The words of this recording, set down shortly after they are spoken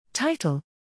Title: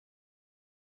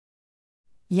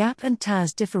 YAP and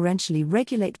TAZ differentially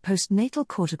regulate postnatal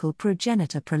cortical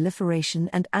progenitor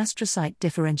proliferation and astrocyte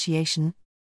differentiation.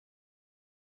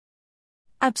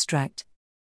 Abstract: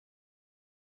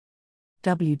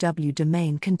 WW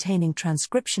domain containing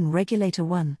transcription regulator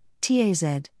 1, TAZ,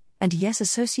 and YES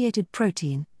associated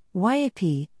protein,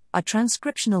 YAP, are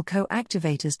transcriptional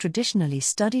co-activators traditionally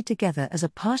studied together as a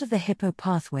part of the Hippo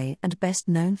pathway and best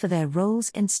known for their roles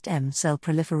in stem cell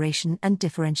proliferation and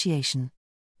differentiation.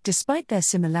 Despite their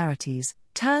similarities,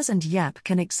 TAZ and YAP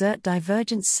can exert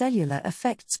divergent cellular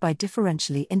effects by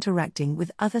differentially interacting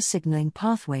with other signaling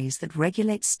pathways that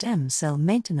regulate stem cell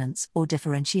maintenance or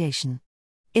differentiation.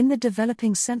 In the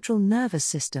developing central nervous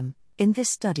system, in this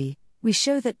study, we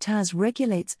show that TAZ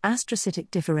regulates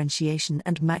astrocytic differentiation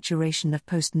and maturation of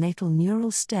postnatal neural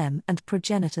stem and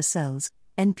progenitor cells,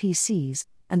 NPCs,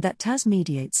 and that TAZ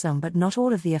mediates some but not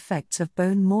all of the effects of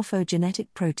bone morphogenetic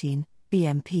protein,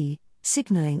 BMP,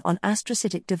 signaling on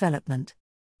astrocytic development.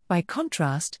 By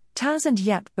contrast, TAZ and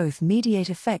YAP both mediate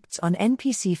effects on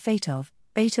NPC FATOV,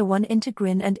 beta-1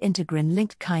 integrin and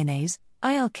integrin-linked kinase,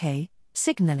 ILK,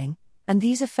 signaling, and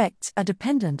these effects are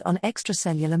dependent on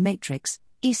extracellular matrix,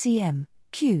 ECM,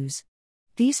 cues.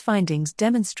 These findings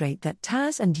demonstrate that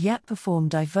TAZ and YAP perform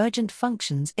divergent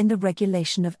functions in the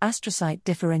regulation of astrocyte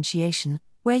differentiation,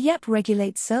 where YAP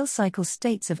regulates cell cycle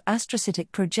states of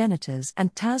astrocytic progenitors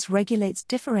and TAZ regulates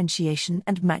differentiation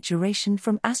and maturation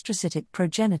from astrocytic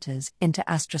progenitors into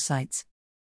astrocytes.